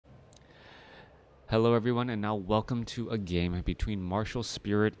Hello everyone, and now welcome to a game between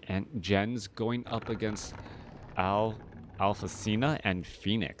MartialSpirit and Gens going up against Alphacina and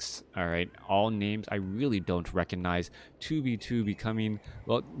Fenix. Alright, all names I really don't recognize. 2v2 becoming,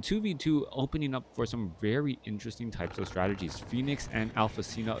 well, 2v2 opening up for some very interesting types of strategies. Fenix and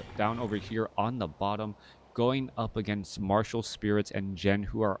Alphacina down over here on the bottom, going up against MartialSpirits and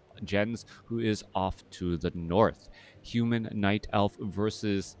Gens, who is off to the north. Human Night Elf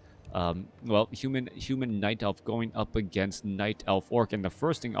versus human night elf going up against night elf orc. And the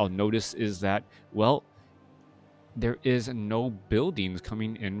first thing I'll notice is that, well, there is no buildings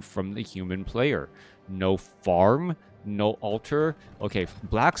coming in from the human player. No farm, no altar. Okay,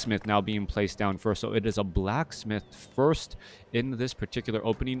 blacksmith now being placed down first. So it is a blacksmith first in this particular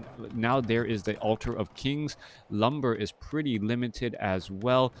opening. Now there is the altar of kings. Lumber is pretty limited as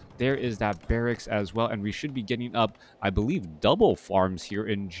well. There is that barracks as well. And we should be getting up, I believe, double farms here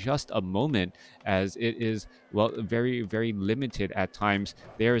in just a moment, as it is, well, very, very limited at times.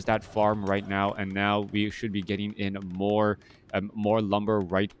 There is that farm right now. And now we should be getting in more lumber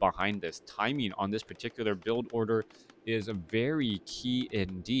right behind this. Timing on this particular build order is very key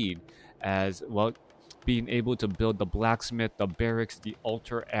indeed, as well, being able to build the blacksmith, the barracks, the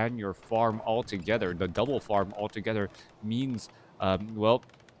altar, and your farm all together, the double farm all together, means well,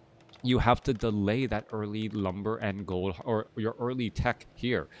 you have to delay that early lumber and gold, or your early tech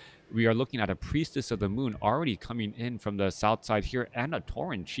here. We are looking at a Priestess of the Moon already coming in from the south side here, and a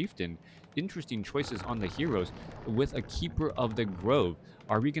Tauren Chieftain. Interesting choices on the heroes, with a Keeper of the Grove.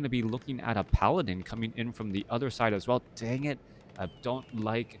 Are we going to be looking at a Paladin coming in from the other side as well? Dang it. I don't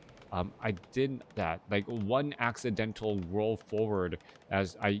like... I did that. Like, one accidental roll forward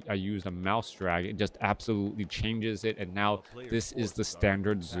as I used a mouse drag. It just absolutely changes it, and now this is the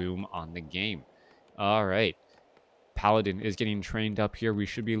standard zoom on the game. All right. Paladin is getting trained up here. We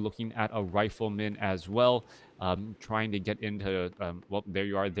should be looking at a Rifleman as well, trying to get into... well, there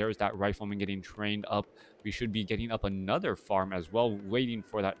you are. There's that Rifleman getting trained up. We should be getting up another farm as well, waiting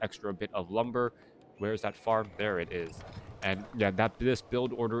for that extra bit of lumber. Where's that farm? There it is. And yeah, this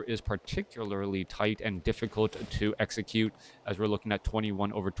build order is particularly tight and difficult to execute, as we're looking at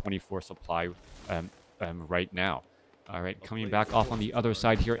 21 over 24 supply right now. All right, coming back off on the other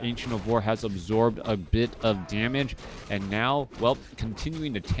side here, Ancient of War has absorbed a bit of damage, and now, well,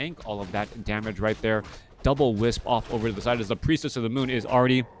 continuing to tank all of that damage right there. Double Wisp off over to the side as the Priestess of the Moon is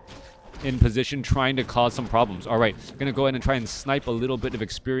already in position, trying to cause some problems. All right, gonna go ahead and try and snipe a little bit of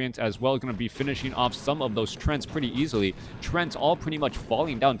experience as well. Gonna be finishing off some of those Trents pretty easily. Trents all pretty much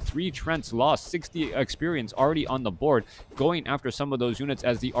falling down. 3 Trents lost, 60 experience already on the board, going after some of those units,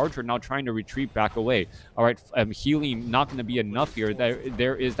 as the Archer now trying to retreat back away. All right, healing not gonna be enough here.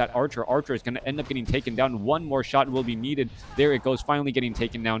 There is that Archer. Archer is gonna end up getting taken down. One more shot will be needed. There it goes, finally getting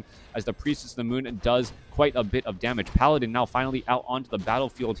taken down, as the Priestess of the Moon does quite a bit of damage. Paladin now finally out onto the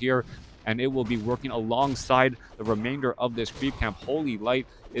battlefield here, and it will be working alongside the remainder of this creep camp. Holy Light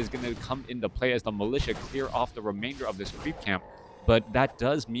is going to come into play as the militia clear off the remainder of this creep camp. But that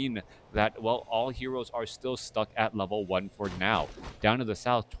does mean that, well, all heroes are still stuck at level 1 for now. Down to the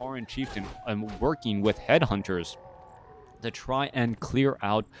south, Tauren Chieftain working with headhunters to try and clear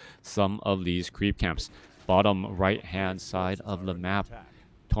out some of these creep camps. Bottom right-hand side of the map,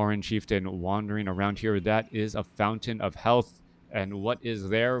 Tauren Chieftain wandering around here. That is a Fountain of Health. And what is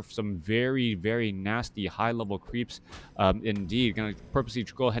there? Some very, very nasty high-level creeps indeed. Going to purposely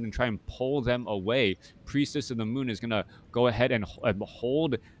go ahead and try and pull them away. Priestess of the Moon is going to go ahead and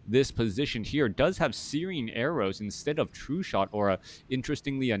hold this position here. Does have Searing Arrows instead of True Shot Aura,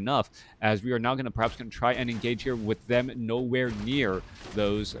 interestingly enough, as we are now going to perhaps try and engage here with them nowhere near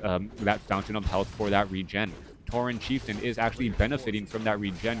those that Fountain of Health for that regen. Tauren Chieftain is actually benefiting from that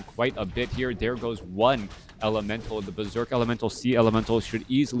regen quite a bit here. There goes one elemental. The Berserk Elemental, Sea Elemental should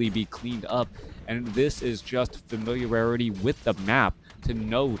easily be cleaned up. And this is just familiarity with the map to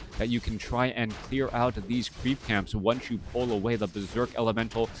know that you can try and clear out these creep camps once you pull away the Berserk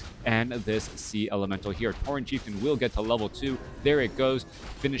Elemental and this Sea Elemental here. Tauren Chieftain will get to level 2. There it goes,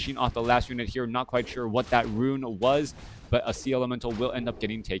 finishing off the last unit here. Not quite sure what that rune was, but a Sea Elemental will end up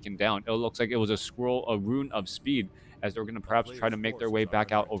getting taken down. It looks like it was a rune of speed, as they're going to perhaps try to make their way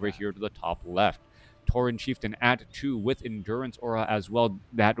back out over here to the top left. Tauren Chieftain at 2 with Endurance Aura as well.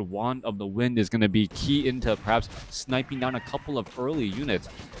 That Wand of the Wind is going to be key into perhaps sniping down a couple of early units,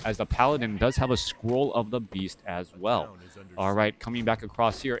 as the Paladin does have a Scroll of the Beast as well. All right, coming back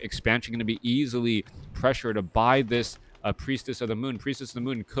across here, Expansion going to be easily pressured by this Priestess of the Moon. Priestess of the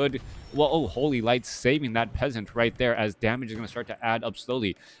Moon could, well, oh, Holy Light saving that peasant right there as damage is going to start to add up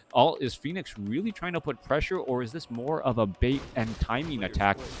slowly. Is Fenix really trying to put pressure, or is this more of a bait and timing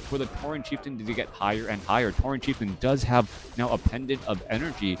attack for the Tauren Chieftain to get higher and higher? Tauren Chieftain does have now a pendant of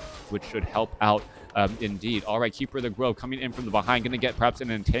energy, which should help out indeed. All right, Keeper of the Grove coming in from the behind, going to get perhaps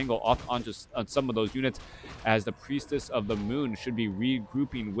an entangle off onto some of those units, as the Priestess of the Moon should be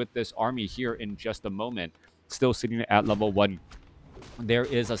regrouping with this army here in just a moment. Still sitting at level 1. There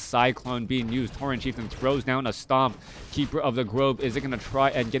is a Cyclone being used. Tauren Chieftain throws down a Stomp. Keeper of the Grove, is it going to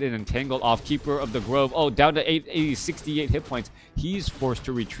try and get an entangle off? Keeper of the Grove, oh, down to 68 hit points. He's forced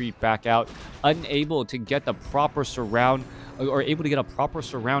to retreat back out, unable to get the proper surround, or able to get a proper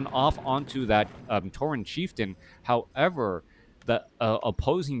surround off onto that Tauren Chieftain. However, the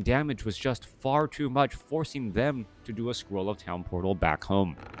opposing damage was just far too much, forcing them to do a Scroll of Town portal back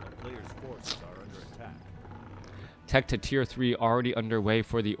home. The player's forces are under attack. Tech to tier 3 already underway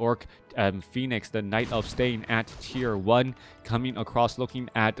for the Orc. Fenix, the Knight of staying at tier 1, coming across looking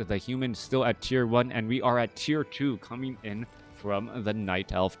at the human still at tier 1, and we are at tier 2 coming in from the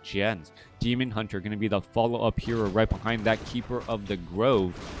Night Elf gens. Demon Hunter going to be the follow-up hero right behind that Keeper of the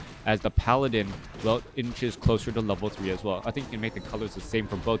Grove, as the Paladin, well, inches closer to level 3 as well. I think you can make the colors the same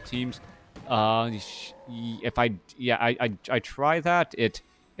for both teams. If I try that, it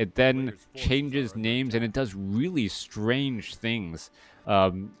then changes names and it does really strange things.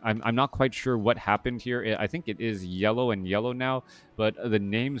 I'm not quite sure what happened here. I think it is yellow and yellow now, but the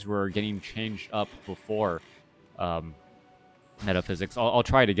names were getting changed up before Metaphysics. I'll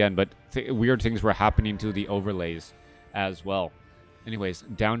try it again, but weird things were happening to the overlays as well. Anyways,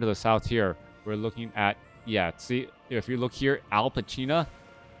 down to the south here, we're looking at, yeah, see, if you look here, Alphacina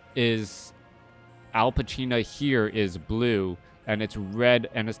here is blue, and it's red,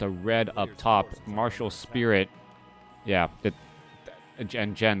 and it's the red up top. MartialSpirit, yeah,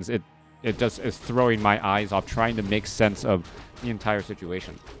 and gens, it just is throwing my eyes off trying to make sense of the entire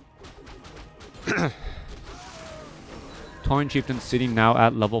situation. Tauren Chieftain sitting now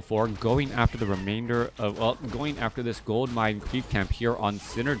at level 4, going after the remainder of, well, going after this gold mine creep camp here on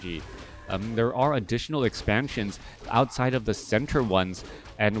Synergy. There are additional expansions outside of the center ones,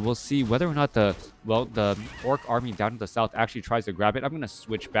 and we'll see whether or not the Orc army down to the south actually tries to grab it. I'm going to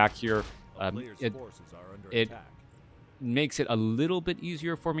switch back here. It makes it a little bit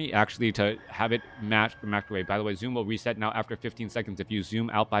easier for me actually to have it matched away. By the way, zoom will reset now after 15 seconds if you zoom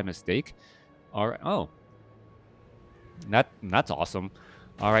out by mistake. All right. Oh. That's awesome.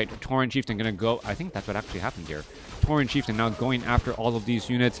 All right, Tauren Chieftain gonna go. I think that's what actually happened here. Tauren Chieftain now going after all of these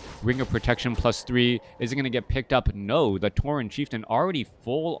units. Ring of Protection +3. Is it gonna get picked up? No. The Tauren Chieftain already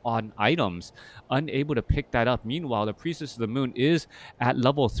full on items, unable to pick that up. Meanwhile, the Priestess of the Moon is at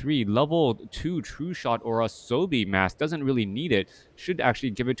level 3. Level 2 True Shot or a Sobi Mask doesn't really need it. Should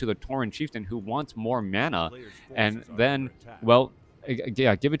actually give it to the Tauren Chieftain who wants more mana. And then, well,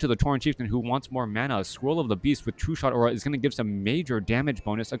 yeah, give it to the Tauren Chieftain who wants more mana. A Scroll of the Beast with True Shot Aura is going to give some major damage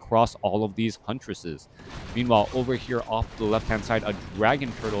bonus across all of these Huntresses. Meanwhile, over here off the left-hand side, a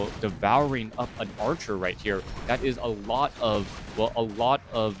Dragon Turtle devouring up an Archer right here. That is a lot of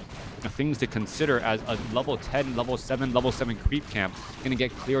things to consider as a level 10, level 7 creep camp going to get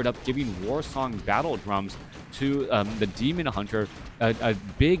cleared up, giving Warsong Battle Drums to the Demon Hunter, a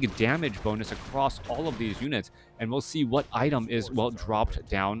big damage bonus across all of these units. And we'll see what item is, well, dropped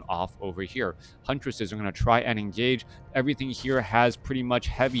down off over here. Huntresses are going to try and engage. Everything here has pretty much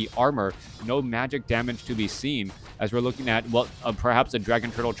heavy armor. No magic damage to be seen, as we're looking at, well, perhaps a Dragon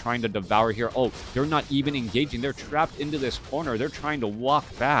Turtle trying to devour here. Oh, they're not even engaging. They're trapped into this corner. They're trying to walk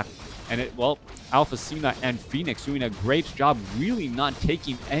back. And well, Alphacina and Fenix doing a great job, really not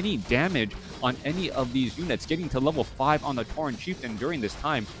taking any damage on any of these units, getting to level 5 on the Tauren Chieftain during this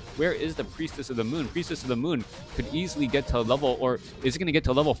time. Where is the Priestess of the Moon? Priestess of the Moon could easily get to level, or is it going to get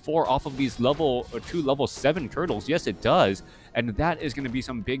to level 4 off of these level 7 turtles? Yes, it does. And that is going to be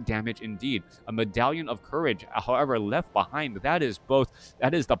some big damage indeed. A Medallion of Courage, however, left behind. That is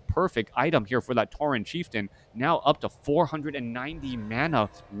the perfect item here for that Tauren Chieftain. Now up to 490 mana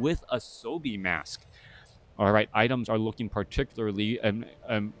with a Sobi Mask. All right, items are looking particularly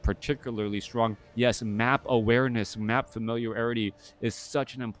strong. Yes, map awareness, map familiarity is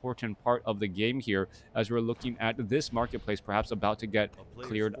such an important part of the game here, as we're looking at this marketplace perhaps about to get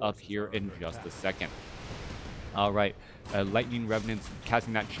cleared up here in just a second. All right, Lightning Revenants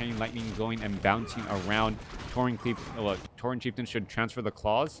casting that Chain Lightning, going and bouncing around. Tauren Chieftain should transfer the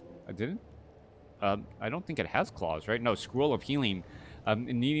claws. I didn't? I don't think it has claws, right? No, Scroll of Healing.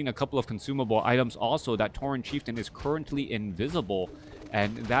 Needing a couple of consumable items also. That Tauren Chieftain is currently invisible,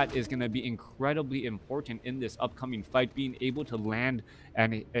 and that is going to be incredibly important in this upcoming fight, being able to land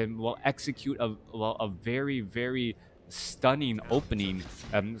and well execute a very stunning opening,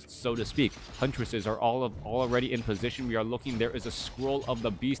 so to speak. Huntresses are all already in position. We are looking. There is a scroll of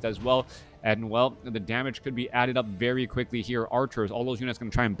the beast as well, and well, the damage could be added up very quickly here. Archers, all those units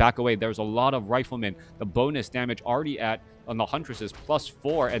going to try and back away. There's a lot of riflemen. The bonus damage already at on the Huntresses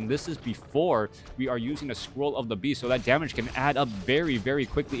 +4, and this is before we are using a scroll of the beast, so that damage can add up very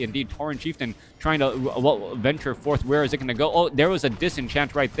quickly indeed. Tauren Chieftain trying to venture forth. Where is it going to go? Oh, there was a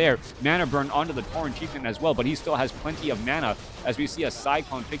disenchant right there. Mana burn onto the Tauren Chieftain as well, but he still has plenty of mana, as we see a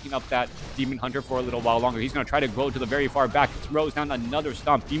Cyclone picking up that Demon Hunter for a little while longer. He's going to try to go to the very far back, throws down another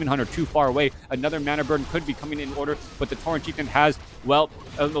stomp. Demon Hunter too far away. Another mana burn could be coming in order, but the Tauren Chieftain has, well,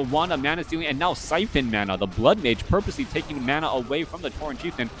 the Wand of Mana Stealing, and now Siphon Mana. The Blood Mage purposely taking mana away from the Tauren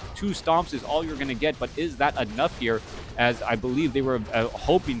Chieftain. 2 stomps is all you're going to get, but is that enough here? As I believe they were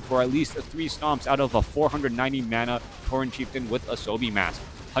hoping for at least 3 stomps out of a 490 mana Tauren Chieftain with a Sobi Mask.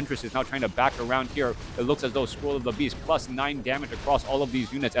 Huntress is now trying to back around here. It looks as though Scroll of the Beast +9 damage across all of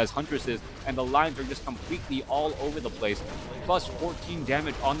these units, as Huntresses and the lines are just completely all over the place. +14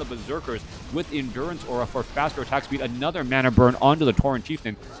 damage on the Berserkers with Endurance Aura for faster attack speed. Another mana burn onto the Tauren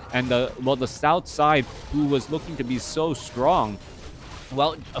Chieftain. And the south side, who was looking to be so strong,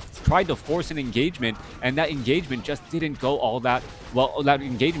 well, tried to force an engagement, and that engagement just didn't go all that well. That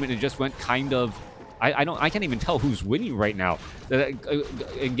engagement, it just went kind of, I can't even tell who's winning right now. The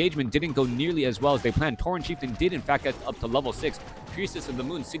engagement didn't go nearly as well as they planned. Tauren Chieftain did in fact get up to level 6. Priestess of the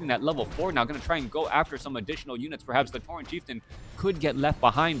Moon sitting at level 4 now, going to try and go after some additional units. Perhaps the Tauren Chieftain could get left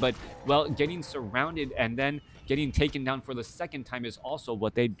behind, but well, getting surrounded and then getting taken down for the second time is also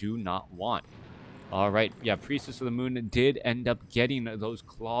what they do not want. All right, yeah, Priestess of the Moon did end up getting those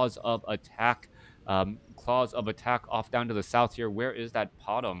claws of attack off down to the south here. Where is that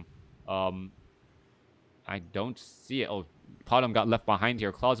Potom? I don't see it. Oh, Potom got left behind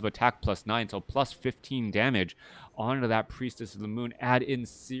here. Claws of attack +9, so +15 damage onto that Priestess of the Moon. Add in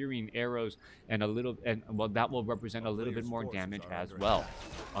Searing Arrows and well, that will represent a little bit more damage as well.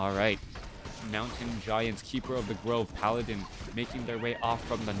 All right. Mountain Giants, Keeper of the Grove, Paladin making their way off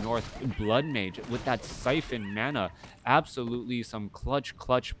from the north. Blood Mage with that Siphon Mana. Absolutely some clutch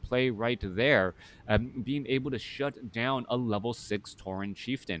play right there. Being able to shut down a level 6 Tauren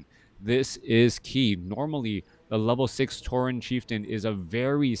Chieftain. This is key. Normally, the level 6 Tauren Chieftain is a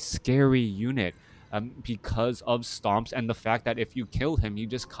very scary unit because of stomps and the fact that if you kill him, he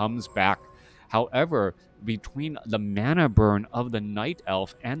just comes back. However, between the mana burn of the Night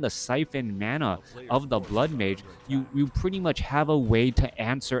Elf and the Siphon Mana of the Blood Mage, you pretty much have a way to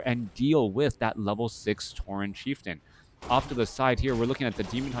answer and deal with that level 6 Tauren Chieftain. Off to the side here, we're looking at the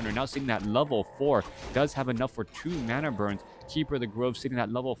Demon Hunter now sitting at level 4. Does have enough for 2 mana burns. Keeper of the Grove sitting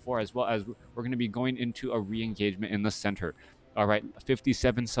at level 4, as well as we're going to be going into a re-engagement in the center. All right,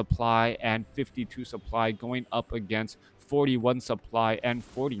 57 supply and 52 supply going up against 41 supply and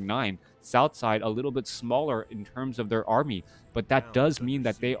 49. Southside a little bit smaller in terms of their army, but that does mean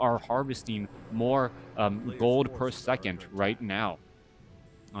that they are harvesting more gold per second right now.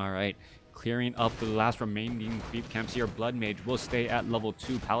 All right, clearing up the last remaining creep camps here. Blood Mage will stay at level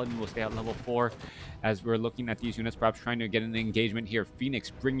 2. Paladin will stay at level 4. As we're looking at these units, perhaps trying to get an engagement here.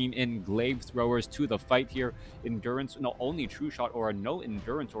 Phoenix bringing in Glaive Throwers to the fight here. Endurance, no, only True Shot Aura, no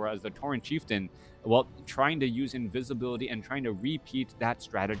Endurance Aura, as the Tauren Chieftain, well, trying to use invisibility and trying to repeat that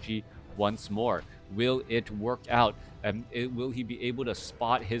strategy once more. Will it work out? Will he be able to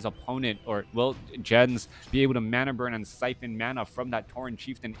spot his opponent, or will Jens be able to mana burn and siphon mana from that Tauren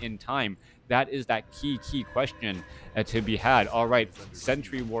Chieftain in time? That is that key question to be had. All right,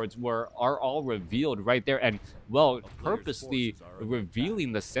 Sentry Wards are all revealed right there, and well, purposely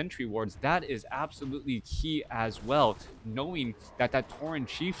revealing the Sentry Wards, that is absolutely key as well, knowing that that Tauren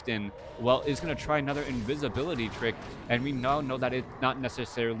Chieftain, well, is going to try another invisibility trick, and we now know that it's not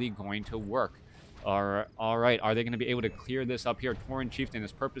necessarily going to work. All right, are they going to be able to clear this up here? Tauren Chieftain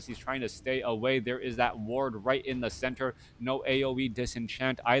is purposely trying to stay away. There is that ward right in the center. No AoE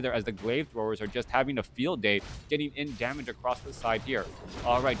disenchant either, as the Glaive Throwers are just having a field day, getting in damage across the side here.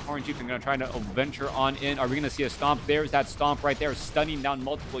 All right, Tauren Chieftain going to try to venture on in. Are we going to see a stomp? There's that stomp right there, stunning down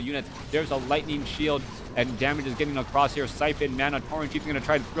multiple units. There's a lightning shield, and damage is getting across here. Siphon Mana. Tauren Chieftain going to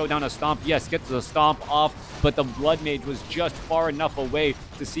try to throw down a stomp. Yes, gets the stomp off, but the Blood Mage was just far enough away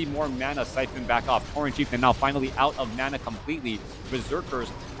to see more mana siphon back off. Tauren Chieftain now finally out of mana completely. Berserkers,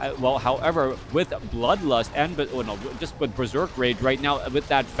 well, however, with Bloodlust and just with Berserk Rage right now, with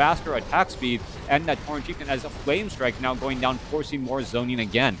that faster attack speed, and that Tauren Chieftain as a Flame Strike now going down, forcing more zoning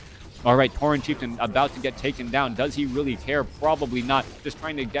again. All right, Tauren Chieftain about to get taken down. Does he really care? Probably not. Just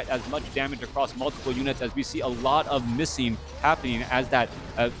trying to get as much damage across multiple units, as we see a lot of missing happening as that,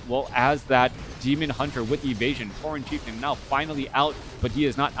 as that Demon Hunter with evasion. Tauren Chieftain now finally out, but he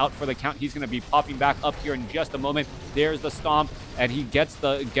is not out for the count. He's going to be popping back up here in just a moment. There's the stomp, and he gets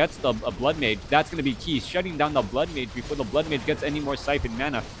the Blood Mage. That's going to be key, shutting down the Blood Mage before the Blood Mage gets any more siphon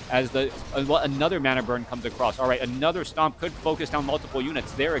mana, as the another mana burn comes across. All right, another stomp could focus down multiple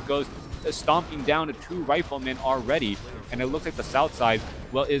units. There it goes, stomping down 2 riflemen already, and it looks like the south side,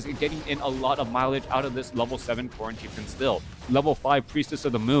 well, is getting in a lot of mileage out of this level 7 Tauren Chieftain still. Level 5 Priestess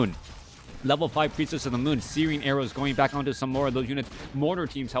of the Moon. Level 5 Priestess of the Moon, searing arrows going back onto some more of those units. Mortar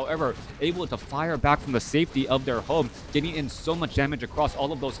teams, however, able to fire back from the safety of their home, getting in so much damage across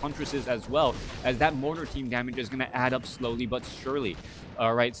all of those Huntresses, as well as that mortar team damage is going to add up slowly but surely.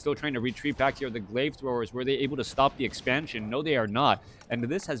 All right, still trying to retreat back here. The Glaive Throwers, were they able to stop the expansion? No, they are not. And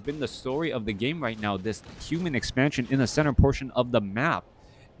this has been the story of the game right now, this human expansion in the center portion of the map,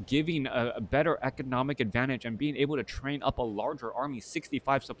 giving a better economic advantage and being able to train up a larger army.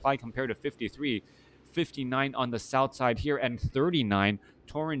 65 supply compared to 53, 59 on the south side here, and 39.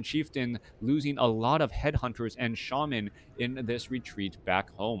 Tauren Chieftain losing a lot of headhunters and shaman in this retreat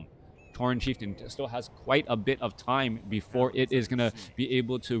back home. Tauren Chieftain still has quite a bit of time before it is going to be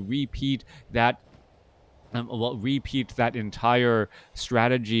able to repeat that entire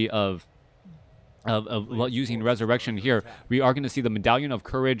strategy of using Resurrection here. We are going to see the Medallion of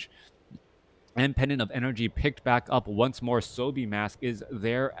Courage and Pendant of Energy picked back up once more. Sobi Mask is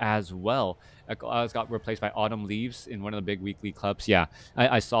there as well. It got replaced by Autumn Leaves in one of the big weekly clubs. Yeah,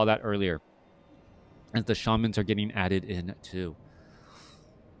 I saw that earlier. As the Shamans are getting added in too.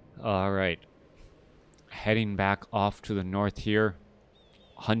 All right. Heading back off to the north here.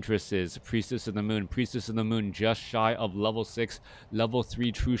 Huntresses, Priestess of the Moon. Priestess of the Moon just shy of level 6, level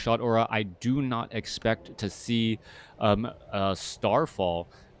 3 True Shot Aura. I do not expect to see Starfall.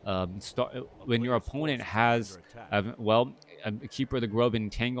 When your opponent has, Keeper of the Grove,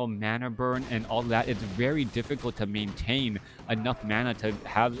 Entangle, Mana Burn, and all that, it's very difficult to maintain enough mana to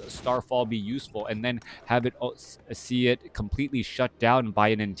have Starfall be useful, and then have it see it completely shut down by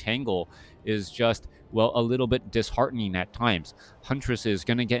an Entangle is just, well, a little bit disheartening at times. Huntress is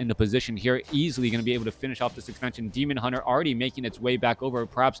going to get into position here, easily going to be able to finish off this expansion. Demon Hunter already making its way back over,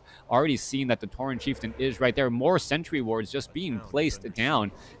 perhaps already seeing that the Tauren Chieftain is right there. More Sentry Wards just being placed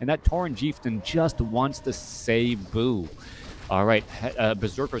down, and that Tauren Chieftain just wants to say boo. All right,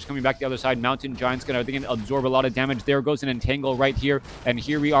 Berserkers coming back the other side. Mountain Giant's going to absorb a lot of damage. There goes an Entangle right here. And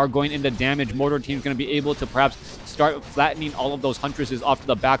here we are going into damage. Mortar Team's going to be able to perhaps start flattening all of those Huntresses off to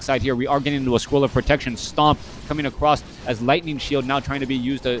the backside here. We are getting into a Scroll of Protection. Stomp coming across as Lightning Shield now trying to be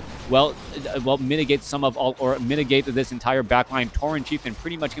used to, mitigate some of all, or mitigate this entire backline. Tauren Chieftain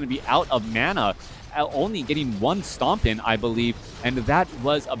pretty much going to be out of mana, only getting 1 stomp in, I believe, and that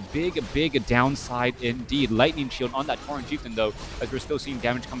was a big downside indeed. Lightning Shield on that Tauren Chieftain, though, as we're still seeing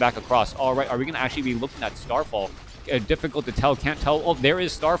damage come back across. All right, are we going to actually be looking at Starfall? Difficult to tell, can't tell. Oh, there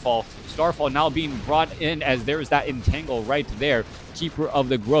is Starfall. Starfall now being brought in, as there is that Entangle right there. Keeper of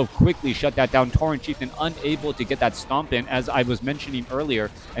the Grove quickly shut that down. Tauren Chieftain unable to get that stomp in, as I was mentioning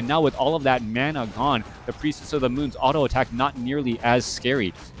earlier. And now with all of that mana gone, the Priestess of the Moon's auto attack not nearly as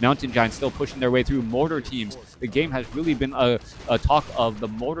scary. Mountain Giants still pushing their way through. Mortar teams, the game has really been a talk of the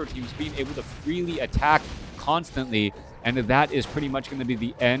mortar teams being able to freely attack constantly, and that is pretty much going to be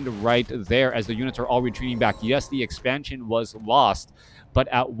the end right there, as the units are all retreating back. Yes, the expansion was lost, but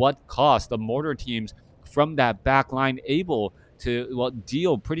at what cost? The mortar teams from that back line able to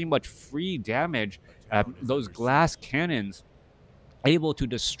deal pretty much free damage. Those glass cannons able to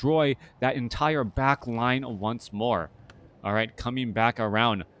destroy that entire back line once more. All right, coming back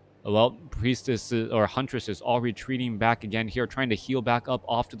around. Well, Priestesses or Huntresses all retreating back again here, trying to heal back up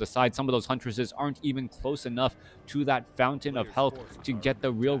off to the side. Some of those Huntresses aren't even close enough to that fountain of health to get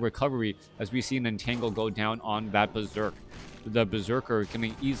the real recovery, as we see an Entangle go down on that Berserk. The Berserker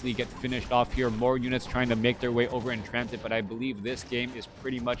can easily get finished off here. More units trying to make their way over in transit, but I believe this game is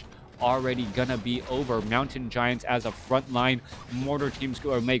pretty much already gonna be over. Mountain Giants as a front line. Mortar teams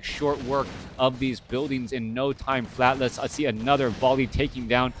go or make short work of these buildings in no time flat. Let's see another volley taking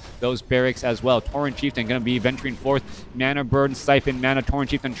down those barracks as well. Tauren Chieftain gonna be venturing forth. Mana Burn, Siphon, Mana. Tauren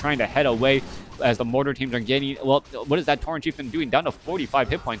Chieftain trying to head away as the mortar teams are getting, well, what is that Tauren Chieftain doing? Down to 45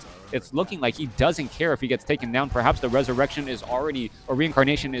 hit points. It's looking like he doesn't care if he gets taken down. Perhaps the resurrection is already, or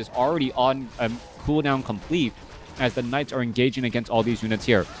reincarnation is already on cooldown complete, as the Knights are engaging against all these units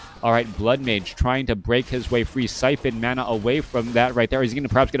here. All right, Blood Mage trying to break his way free. Siphon mana away from that right there. He's going to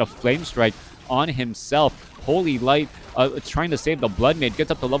perhaps get a Flame Strike on himself. Holy Light trying to save the Blood Mage,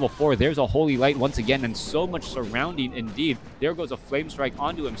 gets up to level 4. There's a Holy Light once again, and so much surrounding indeed. There goes a Flame Strike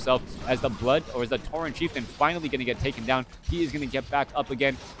onto himself as the as the Tauren Chieftain finally going to get taken down. He is going to get back up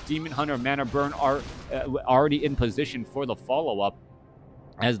again. Demon Hunter, Mana Burn are already in position for the follow-up,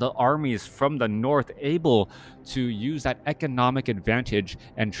 as the armies from the north able to use that economic advantage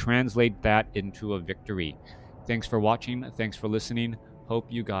and translate that into a victory. Thanks for watching. Thanks for listening. Hope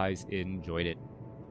you guys enjoyed it.